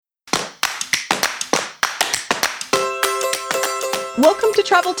Welcome to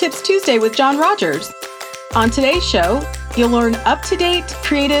Travel Tips Tuesday with John Rogers. On today's show, you'll learn up-to-date,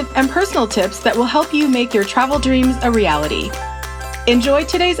 creative, and personal tips that will help you make your travel dreams a reality. Enjoy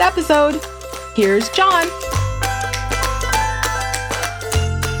today's episode. Here's John.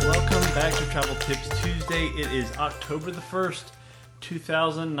 Welcome back to Travel Tips Tuesday. It is October the 1st,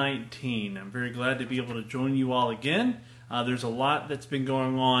 2019. I'm very glad to be able to join you all again. There's a lot that's been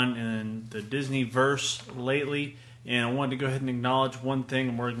going on in the Disney-verse lately, and I wanted to go ahead and acknowledge one thing.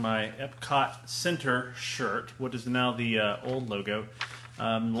 I'm wearing my Epcot Center shirt, what is now the old logo.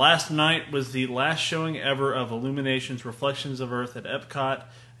 Last night was the last showing ever of Illumination's Reflections of Earth at Epcot.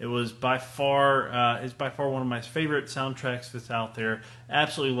 It was by far one of my favorite soundtracks that's out there.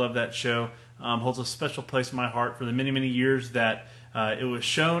 Absolutely love that show. Holds a special place in my heart for the many, many years that it was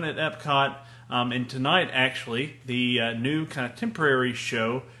shown at Epcot. And tonight, actually, the new kind of temporary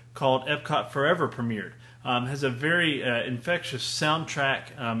show called Epcot Forever premiered. Has a very infectious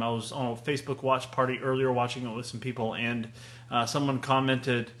soundtrack. I was on a Facebook watch party earlier watching it with some people, and someone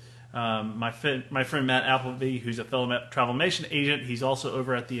commented, my friend Matt Appleby, who's a fellow Travelmation agent, he's also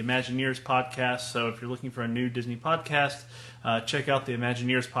over at the Imagineers podcast, so if you're looking for a new Disney podcast, check out the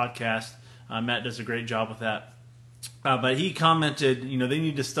Imagineers podcast. Matt does a great job with that. But he commented, they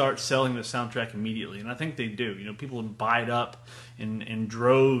need to start selling the soundtrack immediately, and I think they do. People buy it up in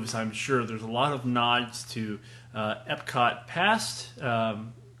droves, I'm sure. There's a lot of nods to Epcot past,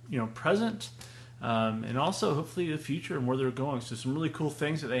 present, and also hopefully the future and where they're going. So some really cool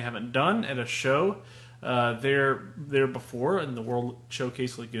things that they haven't done at a show there before in the World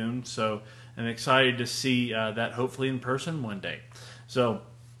Showcase Lagoon. So I'm excited to see that hopefully in person one day. So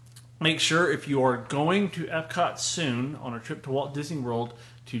make sure if you are going to Epcot soon on a trip to Walt Disney World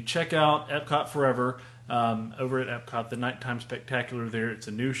to check out Epcot Forever over at Epcot, the Nighttime Spectacular there. It's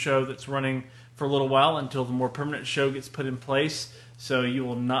a new show that's running for a little while until the more permanent show gets put in place, so you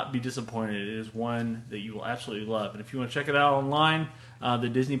will not be disappointed. It is one that you will absolutely love. And if you want to check it out online, the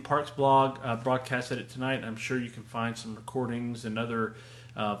Disney Parks blog broadcasted it tonight. I'm sure you can find some recordings, and other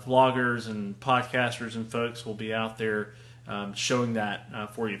vloggers and podcasters and folks will be out there showing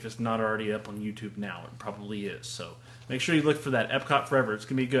that for you. If it's not already up on YouTube now, it probably is. So make sure you look for that, Epcot Forever. It's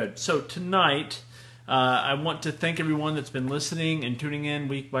going to be good. So tonight, I want to thank everyone that's been listening and tuning in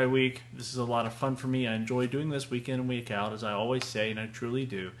week by week. This is a lot of fun for me. I enjoy doing this week in and week out, as I always say, and I truly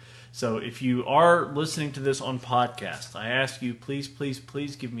do. So if you are listening to this on podcast, I ask you, please, please,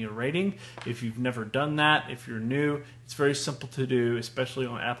 please give me a rating. If you've never done that, if you're new, it's very simple to do, especially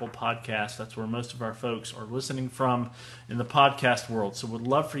on Apple Podcasts. That's where most of our folks are listening from in the podcast world. So would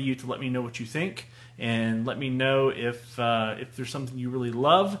love for you to let me know what you think, and let me know if there's something you really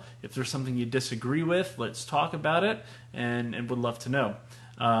love, if there's something you disagree with. Let's talk about it, and would love to know.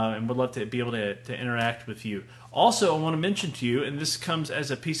 And would love to be able to interact with you. Also, I want to mention to you, and this comes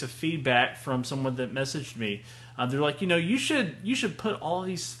as a piece of feedback from someone that messaged me. They're like, you should put all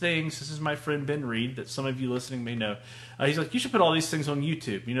these things. This is my friend Ben Reed, that some of you listening may know. He's like, you should put all these things on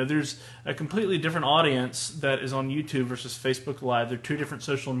YouTube. There's a completely different audience that is on YouTube versus Facebook Live. They're two different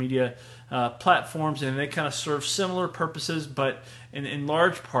social media platforms, and they kind of serve similar purposes, but in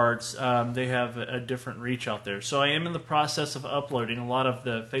large parts, they have a different reach out there. So I am in the process of uploading a lot of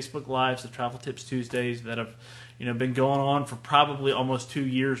the Facebook Lives, the Travel Tips Tuesdays that have been going on for probably almost 2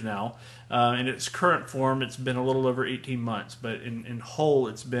 years now. In its current form, it's been a little over 18 months, but in whole,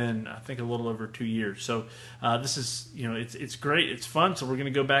 it's been, I think, a little over 2 years. So this is, it's great, it's fun. So we're going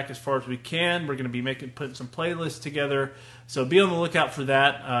to go back as far as we can. We're going to be putting some playlists together. So be on the lookout for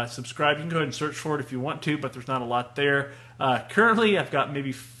that. Subscribe. You can go ahead and search for it if you want to, but there's not a lot there. Currently, I've got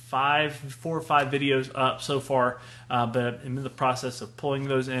maybe 4 or 5 videos up so far, but I'm in the process of pulling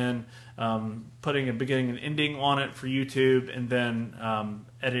those in, putting a beginning and ending on it for YouTube, and then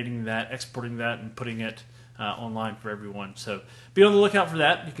editing that, exporting that, and putting it online for everyone. So be on the lookout for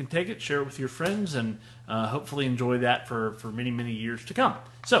that. You can take it, share it with your friends, and hopefully enjoy that for many, many years to come.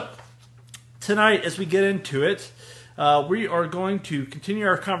 So tonight, as we get into it, we are going to continue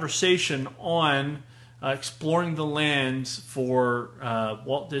our conversation on exploring the lands for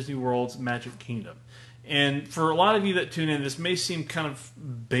Walt Disney World's Magic Kingdom. And for a lot of you that tune in, this may seem kind of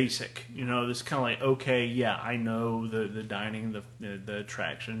basic. This kind of like, okay, yeah, I know the dining, the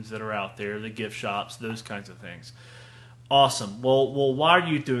attractions that are out there, the gift shops, those kinds of things. Awesome. Well, why are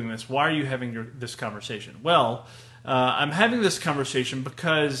you doing this? Why are you having this conversation? Well, I'm having this conversation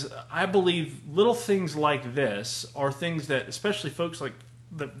because I believe little things like this are things that especially folks like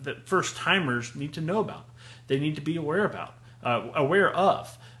the first-timers need to know about. They need to be aware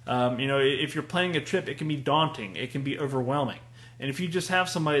of. If you're planning a trip, it can be daunting. It can be overwhelming. And if you just have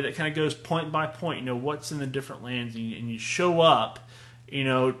somebody that kind of goes point by point, what's in the different lands, and you show up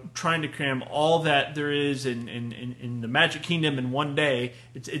trying to cram all that there is in the Magic Kingdom in one day,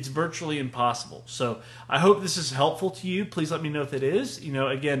 it's virtually impossible. So I hope this is helpful to you. Please let me know if it is.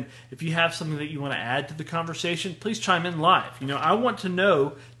 Again, if you have something that you want to add to the conversation, please chime in live. I want to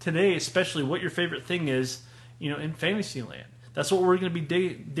know today, especially, what your favorite thing is, in Fantasyland. That's what we're going to be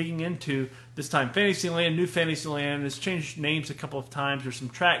digging into this time. Fantasyland, New Fantasyland, has changed names a couple of times. There's some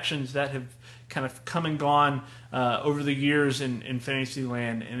attractions that have kind of come and gone over the years in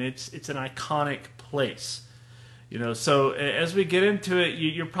Fantasyland, and it's an iconic place. So as we get into it,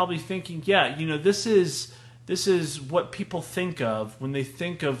 you're probably thinking, this is what people think of when they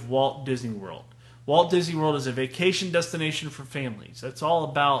think of Walt Disney World. Walt Disney World is a vacation destination for families. It's all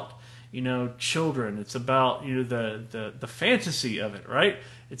about children. It's about the fantasy of it, right?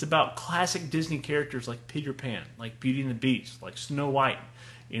 It's about classic Disney characters like Peter Pan, like Beauty and the Beast, like Snow White,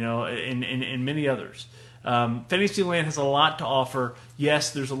 and many others. Fantasyland has a lot to offer.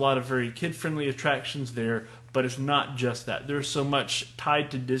 Yes, there's a lot of very kid-friendly attractions there, but it's not just that. There's so much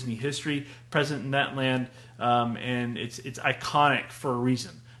tied to Disney history present in that land, and it's iconic for a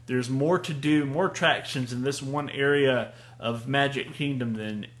reason. There's more to do, more attractions in this one area of Magic Kingdom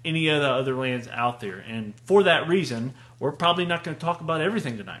than any of the other lands out there. And for that reason, we're probably not going to talk about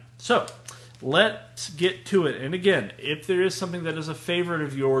everything tonight. So let's get to it. And again, if there is something that is a favorite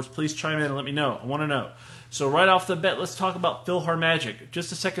of yours, please chime in and let me know. I want to know. So right off the bat, let's talk about PhilharMagic.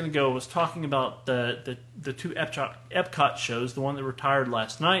 Just a second ago, I was talking about the two Epcot shows, the one that retired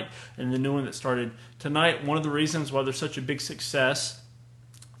last night and the new one that started tonight. One of the reasons why they're such a big success,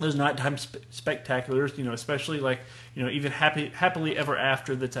 those nighttime spectaculars, especially even Happily Ever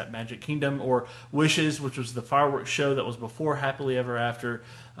After that's at Magic Kingdom, or Wishes, which was the fireworks show that was before Happily Ever After.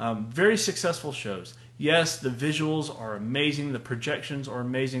 Very successful shows. Yes, the visuals are amazing, the projections are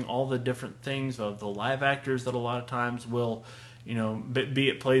amazing, all the different things, the live actors that a lot of times will, be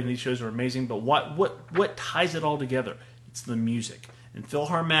at play in these shows are amazing. But what ties it all together? It's the music. And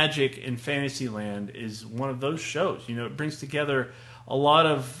PhilharMagic in Fantasyland is one of those shows. It brings together a lot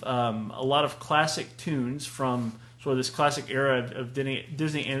of classic tunes from sort of this classic era of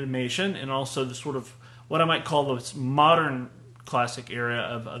Disney animation, and also the sort of what I might call this modern classic era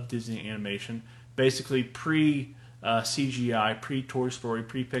of Disney animation, basically pre-CGI, pre-Toy Story,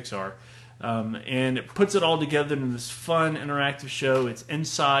 pre-Pixar. And it puts it all together in this fun, interactive show. It's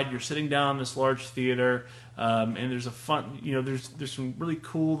inside. You're sitting down in this large theater, and there's a fun, there's some really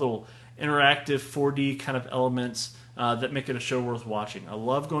cool little interactive 4D kind of elements that make it a show worth watching. I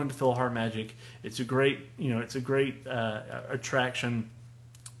love going to PhilharMagic. It's a great, attraction.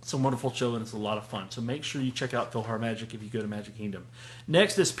 It's a wonderful show, and it's a lot of fun. So make sure you check out PhilharMagic if you go to Magic Kingdom.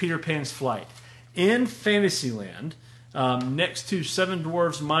 Next is Peter Pan's Flight. In Fantasyland, next to Seven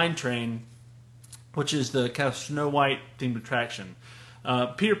Dwarfs Mine Train, which is the kind of Snow White themed attraction,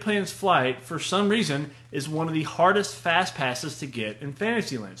 Peter Pan's Flight, for some reason, is one of the hardest fast passes to get in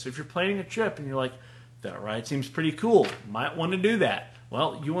Fantasyland. So if you're planning a trip and you're like, that ride seems pretty cool, might want to do that.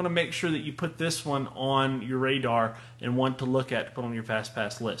 Well, you want to make sure that you put this one on your radar and one to look at, to put on your fast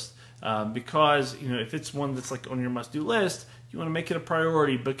pass list. Because if it's one that's like on your must-do list, you want to make it a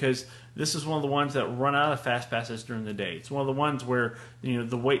priority, because this is one of the ones that run out of fast passes during the day. It's one of the ones where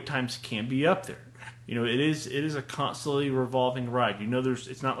the wait times can be up there. It is a constantly revolving ride.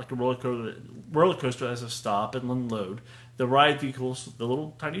 It's not like a roller coaster that has a stop and unload. The ride vehicles, the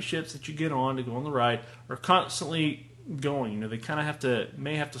little tiny ships that you get on to go on the ride, are constantly going. They kind of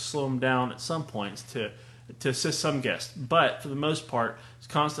may have to slow them down at some points to assist some guests. But for the most part, it's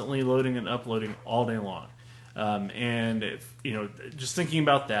constantly loading and uploading all day long. And if, just thinking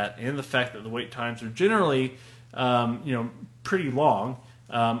about that, and the fact that the wait times are generally, pretty long,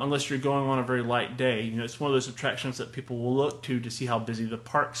 unless you're going on a very light day. It's one of those attractions that people will look to see how busy the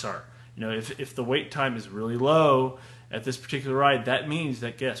parks are. If the wait time is really low at this particular ride, that means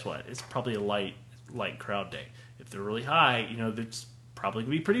that, guess what? It's probably a light crowd day. If they're really high, it's probably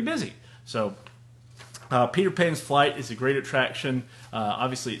going to be pretty busy. So Peter Pan's Flight is a great attraction.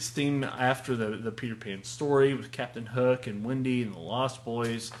 Obviously, it's themed after the Peter Pan story with Captain Hook and Wendy and the Lost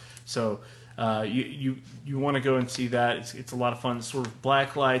Boys. So you want to go and see that. It's a lot of fun. It's sort of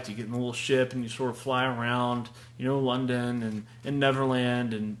black lights. You get in a little ship and you sort of fly around, London and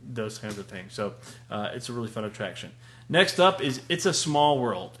Neverland and those kinds of things. So it's a really fun attraction. Next up is It's a Small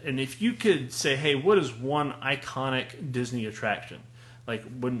World. And if you could say, hey, what is one iconic Disney attraction? Like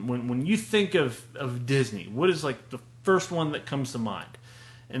when you think of Disney, what is like the first one that comes to mind?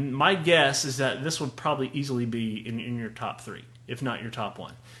 And my guess is that this would probably easily be in your top three, if not your top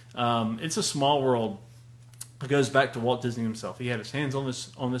one. It's a Small World It goes back to Walt Disney himself. He had his hands on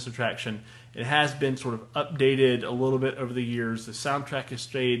this attraction. It has been sort of updated a little bit over the years. The soundtrack has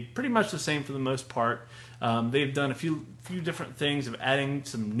stayed pretty much the same for the most part. They've done a few different things of adding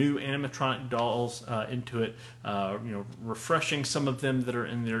some new animatronic dolls into it, refreshing some of them that are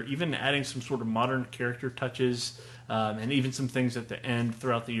in there, even adding some sort of modern character touches, and even some things at the end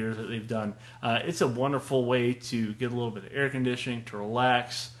throughout the years that they've done. It's a wonderful way to get a little bit of air conditioning, to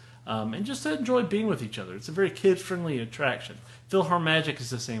relax, and just to enjoy being with each other. It's a very kid-friendly attraction. PhilharMagic is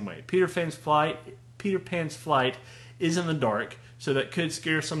the same way. Peter Pan's Flight is in the dark, so that could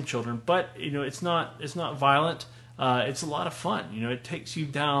scare some children, but it's not violent. It's a lot of fun. It takes you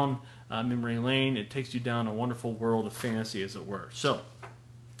down memory lane. It takes you down a wonderful world of fantasy, as it were. So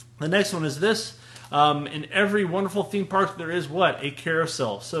the next one is this. In every wonderful theme park, there is what? A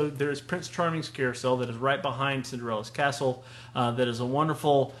carousel. So there's Prince Charming's carousel that is right behind Cinderella's castle. That is a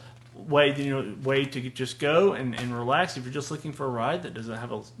wonderful way to just go and relax. If you're just looking for a ride that doesn't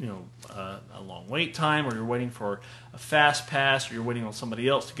have a long wait time, or you're waiting for a fast pass, or you're waiting on somebody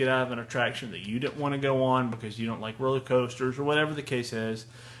else to get out of an attraction that you didn't want to go on because you don't like roller coasters, or whatever the case is,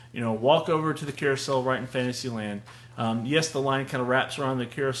 walk over to the carousel right in Fantasyland. Yes, the line kind of wraps around the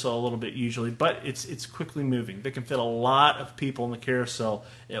carousel a little bit usually, but it's quickly moving. They can fit a lot of people in the carousel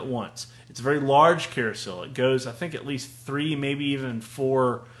at once. It's a very large carousel. It goes, I think, at least 3, maybe even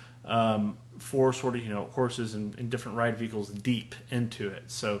 4 sort of horses and different ride vehicles deep into it.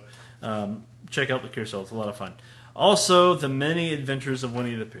 So check out the carousel. It's a lot of fun. Also, the Many Adventures of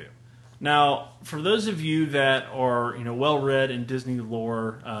Winnie the Pooh. Now, for those of you that are well read in Disney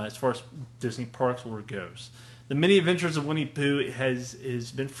lore, as far as Disney parks lore goes, the Many Adventures of Winnie the Pooh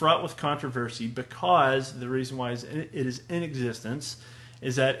has been fraught with controversy because the reason why it is in existence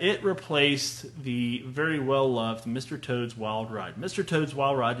is that it replaced the very well-loved Mr. Toad's Wild Ride. Mr. Toad's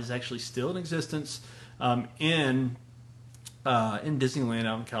Wild Ride is actually still in existence in Disneyland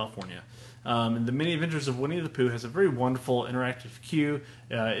out in California. And the Many Adventures of Winnie the Pooh has a very wonderful interactive queue.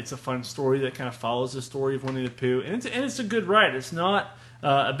 It's a fun story that kind of follows the story of Winnie the Pooh, and it's a good ride. It's not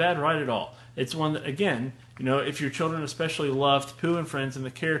a bad ride at all. It's one that, again, if your children especially loved Pooh and Friends and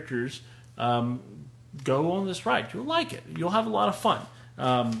the characters, go on this ride. You'll like it. You'll have a lot of fun.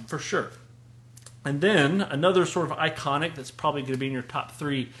 For sure. And then another sort of iconic that's probably going to be in your top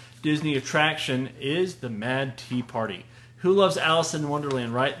 3 Disney attraction is the Mad Tea Party. Who loves Alice in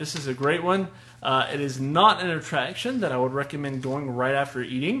Wonderland, right? This is a great one. It is not an attraction that I would recommend going right after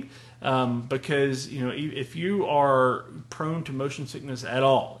eating because if you are prone to motion sickness at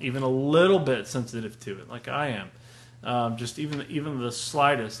all, even a little bit sensitive to it, like I am, just even the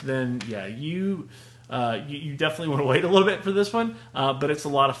slightest, then yeah, you definitely want to wait a little bit for this one, but it's a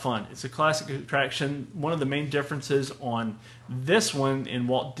lot of fun. It's a classic attraction. One of the main differences on this one in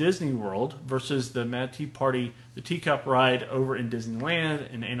Walt Disney World versus the Mad Tea Party, the Teacup Ride over in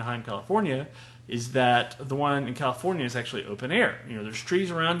Disneyland in Anaheim, California, is that the one in California is actually open air. There's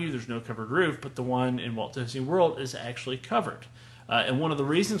trees around you, there's no covered roof, but the one in Walt Disney World is actually covered. And one of the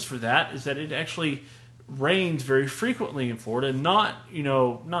reasons for that is that it actually rains very frequently in Florida, not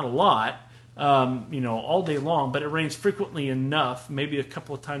a lot, all day long, but it rains frequently enough, maybe a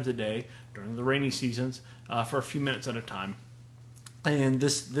couple of times a day during the rainy seasons, for a few minutes at a time. And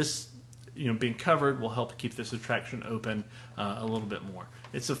this being covered will help keep this attraction open a little bit more.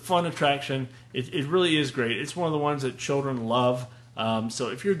 It's a fun attraction. It really is great. It's one of the ones that children love. So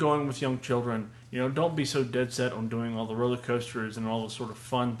if you're going with young children, don't be so dead set on doing all the roller coasters and all the sort of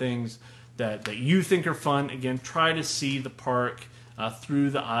fun things that you think are fun. Again, try to see the park through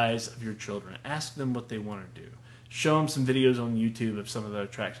the eyes of your children. Ask them what they want to do. Show them some videos on YouTube of some of the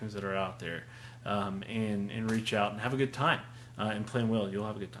attractions that are out there, and reach out and have a good time. And Plan Well, you'll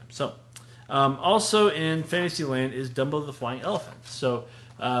have a good time. So, also in Fantasyland is Dumbo the Flying Elephant. So,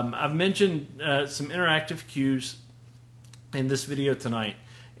 I've mentioned some interactive cues in this video tonight,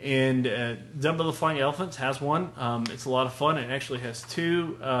 and Dumbo the Flying Elephant has one. It's a lot of fun. It actually has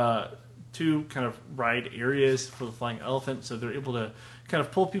two kind of ride areas for the flying elephant, so they're able to kind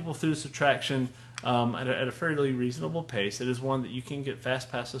of pull people through this attraction at a fairly reasonable pace. It is one that you can get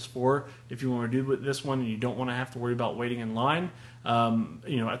fast passes for if you want to do this one and you don't want to have to worry about waiting in line.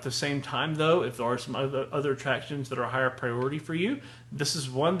 At the same time, though, if there are some other attractions that are a higher priority for you, this is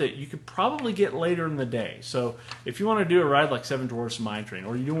one that you could probably get later in the day. So if you want to do a ride like Seven Dwarfs Mine Train,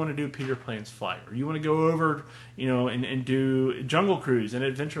 or you want to do Peter Pan's Flight, or you want to go over, and do Jungle Cruise and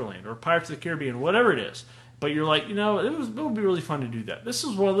Adventureland, or Pirates of the Caribbean, whatever it is, but you're like, it would be really fun to do that. This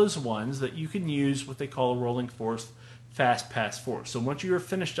is one of those ones that you can use what they call a rolling force fast pass for. So once you are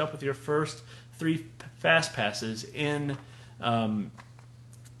finished up with your first 3 fast passes in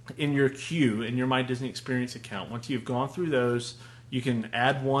in your queue, in your My Disney Experience account. Once you've gone through those, you can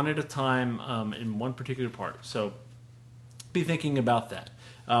add one at a time in one particular park. So be thinking about that.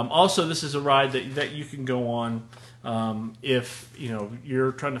 Also, this is a ride that you can go on if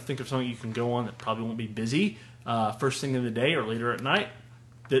you're trying to think of something you can go on that probably won't be busy first thing in the day or later at night.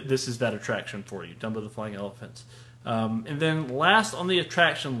 This is that attraction for you, Dumbo the Flying Elephants. And then last on the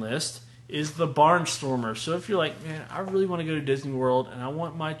attraction list is the Barnstormer. So if you're like, man, I really want to go to Disney World and I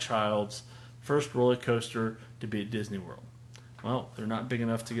want my child's first roller coaster to be at Disney World. Well, they're not big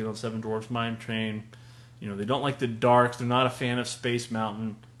enough to get on Seven Dwarfs Mine Train. They don't like the dark. They're not a fan of Space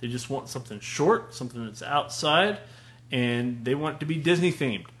Mountain. They just want something short, something that's outside, and they want it to be Disney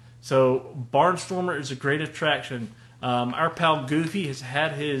themed. So Barnstormer is a great attraction. Our pal Goofy has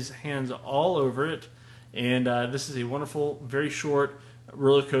had his hands all over it, and this is a wonderful, very short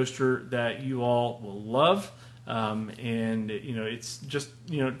roller coaster that you all will love. And it's just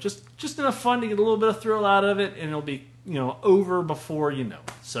enough fun to get a little bit of thrill out of it, and it'll be over before you know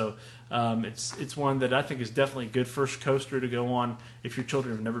it. So it's one that I think is definitely a good first coaster to go on if your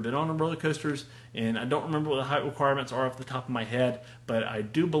children have never been on roller coasters. And I don't remember what the height requirements are off the top of my head, but I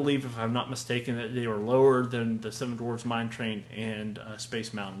do believe, if I'm not mistaken, that they are lower than the Seven Dwarfs Mine Train and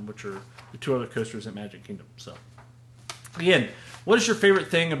Space Mountain, which are the two other coasters at Magic Kingdom. So again, what is your favorite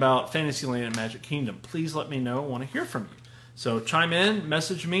thing about Fantasyland and Magic Kingdom? Please let me know. I want to hear from you. So chime in,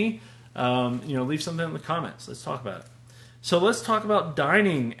 message me, leave something in the comments. Let's talk about it. So let's talk about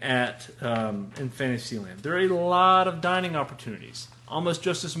dining in Fantasyland. There are a lot of dining opportunities, almost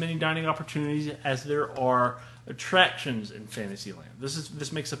just as many dining opportunities as there are attractions in Fantasyland.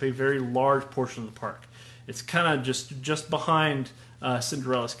 This makes up a very large portion of the park. It's kind of just behind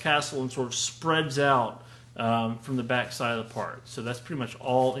Cinderella's castle and sort of spreads out from the back side of the park. So that's pretty much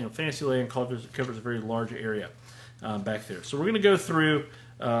all. Fantasyland covers a very large area back there. So we're going to go through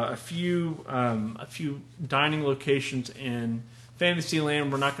a few dining locations in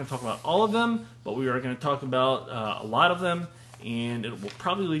Fantasyland. We're not going to talk about all of them, but we are going to talk about a lot of them, and it will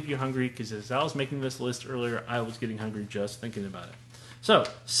probably leave you hungry, because as I was making this list earlier, I was getting hungry just thinking about it. So,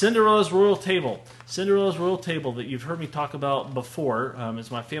 Cinderella's Royal Table. Cinderella's Royal Table that you've heard me talk about before,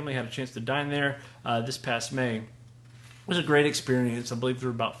 as my family had a chance to dine there this past May. It was a great experience. I believe there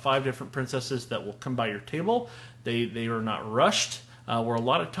were about 5 different princesses that will come by your table. They are not rushed. Where a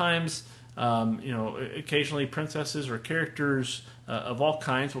lot of times, occasionally princesses or characters of all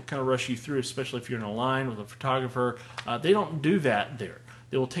kinds will kind of rush you through, especially if you're in a line with a photographer. They don't do that there.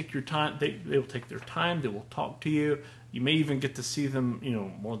 They will take your time. They will take their time. They will talk to you. You may even get to see them,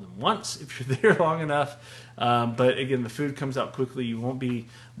 more than once if you're there long enough. But again, the food comes out quickly. You won't be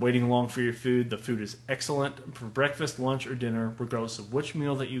waiting long for your food. The food is excellent for breakfast, lunch, or dinner, regardless of which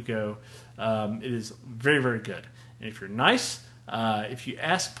meal that you go. It is very, very good. And if you're nice, if you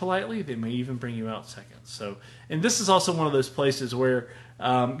ask politely, they may even bring you out second. So, and this is also one of those places where,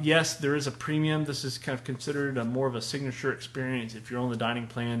 yes, there is a premium. This is kind of considered more of a signature experience. If you're on the dining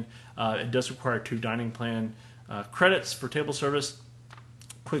plan, it does require 2 dining plan credits for table service.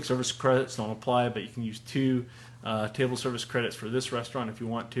 Quick service credits don't apply, but you can use 2 table service credits for this restaurant if you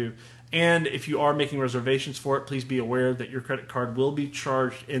want to. And if you are making reservations for it, please be aware that your credit card will be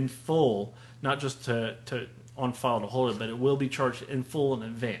charged in full, not just to on file to hold it, but it will be charged in full in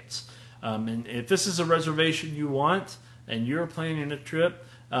advance. And if this is a reservation you want and you're planning a trip,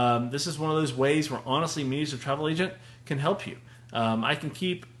 this is one of those ways where honestly me as a travel agent can help you. I can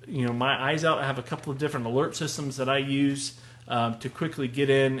keep my eyes out. I have a couple of different alert systems that I use to quickly get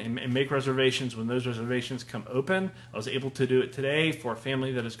in and make reservations when those reservations come open. I was able to do it today for a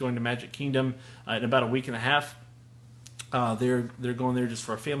family that is going to Magic Kingdom in about a week and a half. They're going there just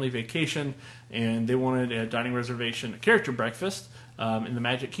for a family vacation, and they wanted a dining reservation, a character breakfast in the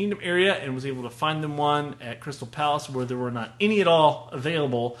Magic Kingdom area, and was able to find them one at Crystal Palace where there were not any at all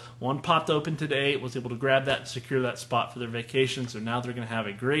available. One popped open today, was able to grab that and secure that spot for their vacation, so now they're going to have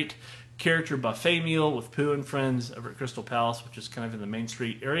a great character buffet meal with Pooh and Friends over at Crystal Palace, which is kind of in the Main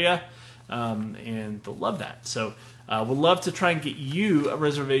Street area, and they'll love that. So we'd love to try and get you a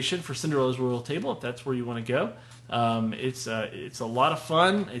reservation for Cinderella's Royal Table if that's where you want to go. It's a lot of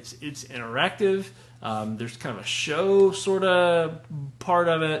fun. It's interactive. There's kind of a show sort of part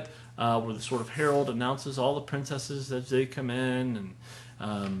of it where the sort of herald announces all the princesses as they come in.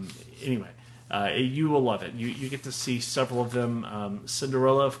 And anyway, you will love it. You get to see several of them.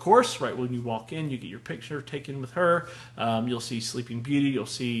 Cinderella, of course, right when you walk in, you get your picture taken with her. You'll see Sleeping Beauty. You'll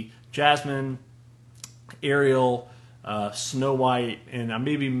see Jasmine, Ariel, Snow White, and I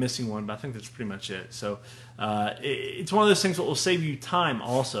may be missing one, but I think that's pretty much it. So it's one of those things that will save you time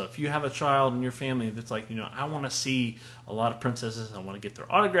also. If you have a child in your family that's like, I want to see a lot of princesses, I want to get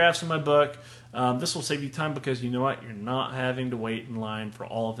their autographs in my book, this will save you time because you know what? You're not having to wait in line for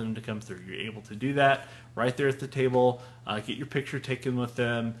all of them to come through. You're able to do that right there at the table, get your picture taken with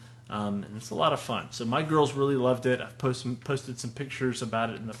them, and it's a lot of fun. So my girls really loved it. I've posted some pictures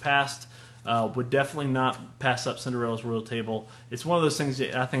about it in the past. Would definitely not pass up Cinderella's Royal Table. It's one of those things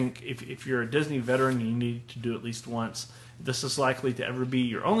that I think if you're a Disney veteran, you need to do at least once. This is likely to ever be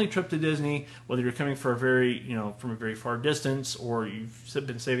your only trip to Disney, whether you're coming for from a very far distance or you've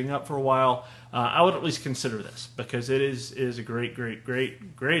been saving up for a while. I would at least consider this because it is a great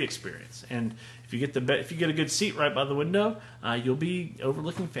experience. And if you get a good seat right by the window, you'll be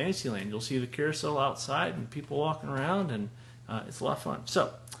overlooking Fantasyland. You'll see the carousel outside and people walking around, and it's a lot of fun.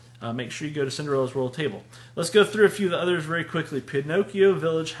 So. Make sure you go to Cinderella's Royal Table. Let's go through a few of the others very quickly. Pinocchio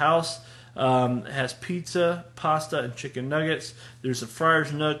Village House has pizza, pasta, and chicken nuggets. There's a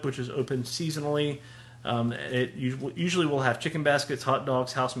Friar's Nook, which is open seasonally. It usually will have chicken baskets, hot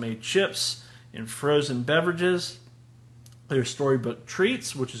dogs, house-made chips, and frozen beverages. There's Storybook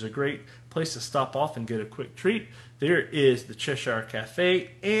Treats, which is a great place to stop off and get a quick treat. There is the Cheshire Cafe.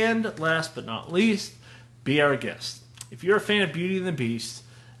 And last but not least, Be Our Guest. If you're a fan of Beauty and the Beast,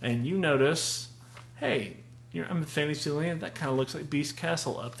 and you notice, hey, I'm in Fantasyland, that kind of looks like Beast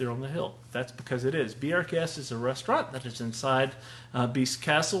Castle up there on the hill. That's because it is. Be Our Guest is a restaurant that is inside Beast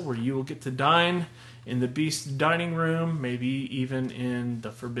Castle where you will get to dine in the Beast dining room, maybe even in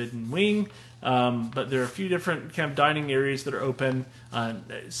the Forbidden Wing. But there are a few different kind of dining areas that are open.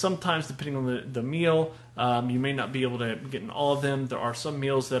 Sometimes, depending on the meal, you may not be able to get in all of them. There are some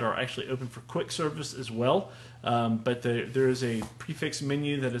meals that are actually open for quick service as well. But there is a prefix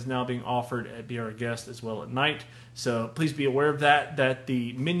menu that is now being offered at Be Our Guest as well at night. So please be aware of that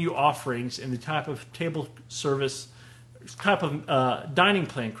the menu offerings and the type of table service, type of dining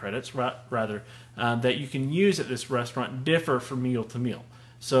plan credits, rather, that you can use at this restaurant differ from meal to meal.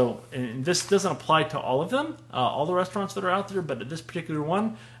 So, and this doesn't apply to all of them, all the restaurants that are out there, but at this particular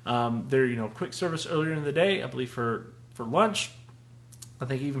one, they're quick service earlier in the day, I believe for lunch. I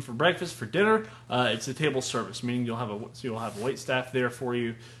think even for breakfast, for dinner, it's a table service, meaning you'll have a wait staff there for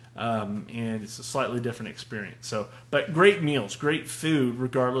you, and it's a slightly different experience. So, but great meals, great food,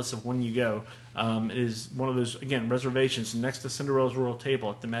 regardless of when you go. It is one of those, again, reservations next to Cinderella's Royal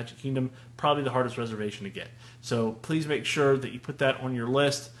Table at the Magic Kingdom, probably the hardest reservation to get. So please make sure that you put that on your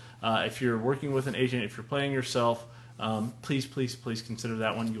list. If you're working with an agent, if you're playing yourself, please consider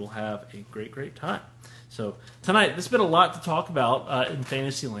that one. You will have a great time. So tonight, there's been a lot to talk about in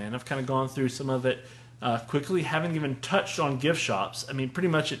Fantasyland. I've kind of gone through some of it quickly. Haven't even touched on gift shops. I mean, pretty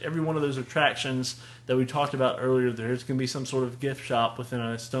much at every one of those attractions that we talked about earlier, there's going to be some sort of gift shop within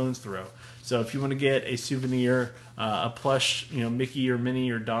a stone's throw. So if you want to get a souvenir, a plush, Mickey or Minnie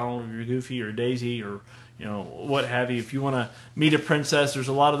or Donald or Goofy or Daisy or what have you, if you want to meet a princess, there's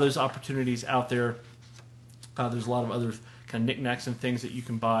a lot of those opportunities out there. There's a lot of other kind of knickknacks and things that you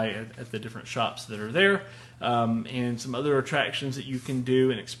can buy at the different shops that are there, and some other attractions that you can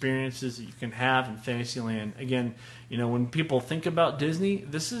do and experiences that you can have in Fantasyland. Again, when people think about Disney,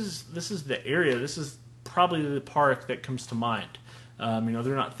 this is the area. This is probably the park that comes to mind.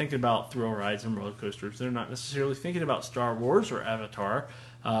 They're not thinking about thrill rides and roller coasters. They're not necessarily thinking about Star Wars or Avatar,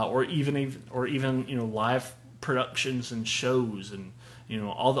 or even live productions and shows and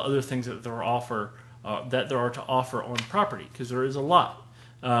all the other things that there are to offer on property, because there is a lot.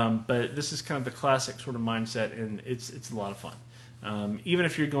 But this is kind of the classic sort of mindset, and it's a lot of fun. Even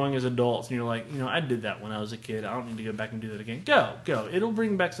if you're going as adults and you're like, I did that when I was a kid, I don't need to go back and do that again. Go. It'll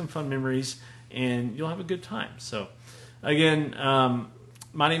bring back some fun memories, and you'll have a good time. So, again,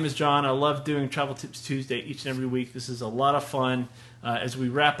 my name is John. I love doing Travel Tips Tuesday each and every week. This is a lot of fun. As we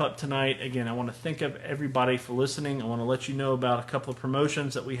wrap up tonight, again, I want to thank everybody for listening. I want to let you know about a couple of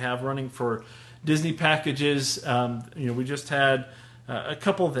promotions that we have running for Disney packages. We just had a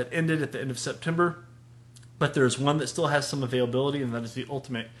couple that ended at the end of September, but there's one that still has some availability, and that is the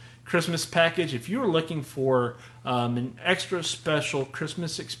Ultimate Christmas Package. If you're looking for an extra special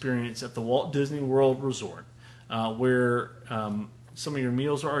Christmas experience at the Walt Disney World Resort, where some of your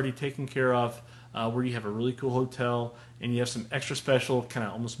meals are already taken care of, where you have a really cool hotel, and you have some extra special, kind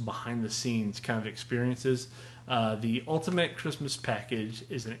of almost behind-the-scenes kind of experiences, the Ultimate Christmas Package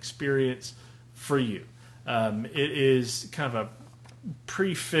is an experience for you. It is kind of a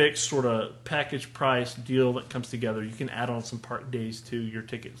prefix sort of package price deal that comes together. You can add on some park days to your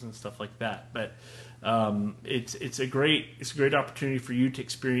tickets and stuff like that. But it's a great opportunity for you to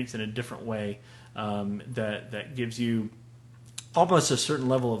experience in a different way that gives you almost a certain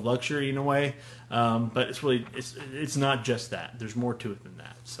level of luxury in a way, but it's not just that. There's more to it than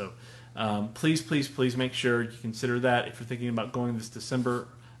that. So please make sure you consider that if you're thinking about going this December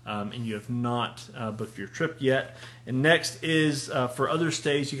and you have not booked your trip yet. And next is for other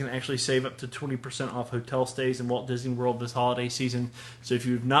stays, you can actually save up to 20% off hotel stays in Walt Disney World this holiday season. So if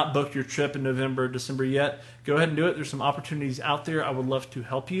you've not booked your trip in November or December yet, go ahead and do it. There's some opportunities out there. I would love to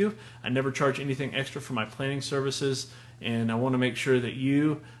help you. I never charge anything extra for my planning services, and I want to make sure that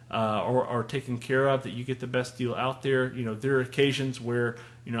you are taken care of, that you get the best deal out there. There are occasions where,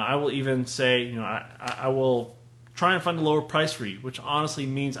 I will even say, I will try and find a lower price for you, which honestly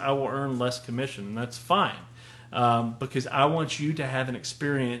means I will earn less commission, and that's fine. Because I want you to have an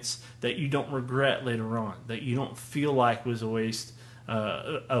experience that you don't regret later on, that you don't feel like was a waste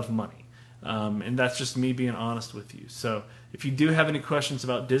of money. And that's just me being honest with you. So if you do have any questions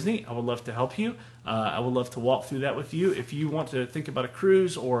about Disney, I would love to help you. I would love to walk through that with you. If you want to think about a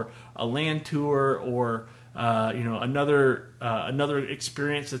cruise or a land tour or another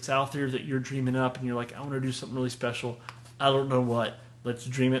experience that's out there that you're dreaming up and you're like, I want to do something really special, I don't know what, let's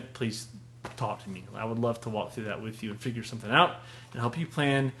dream it, please talk to me. I would love to walk through that with you and figure something out and help you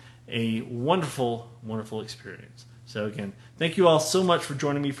plan a wonderful, wonderful experience. So again, thank you all so much for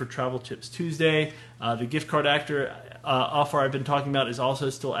joining me for Travel Tips Tuesday. The gift card offer I've been talking about is also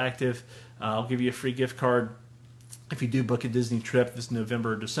still active. I'll give you a free gift card if you do book a Disney trip this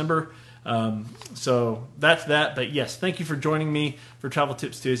November or December. So that's that. But yes, thank you for joining me for Travel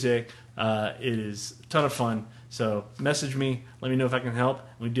Tips Tuesday. It is a ton of fun. So message me. Let me know if I can help.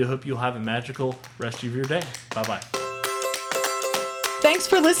 We do hope you'll have a magical rest of your day. Bye-bye. Thanks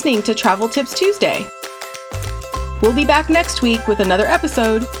for listening to Travel Tips Tuesday. We'll be back next week with another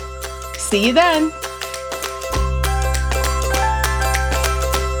episode. See you then.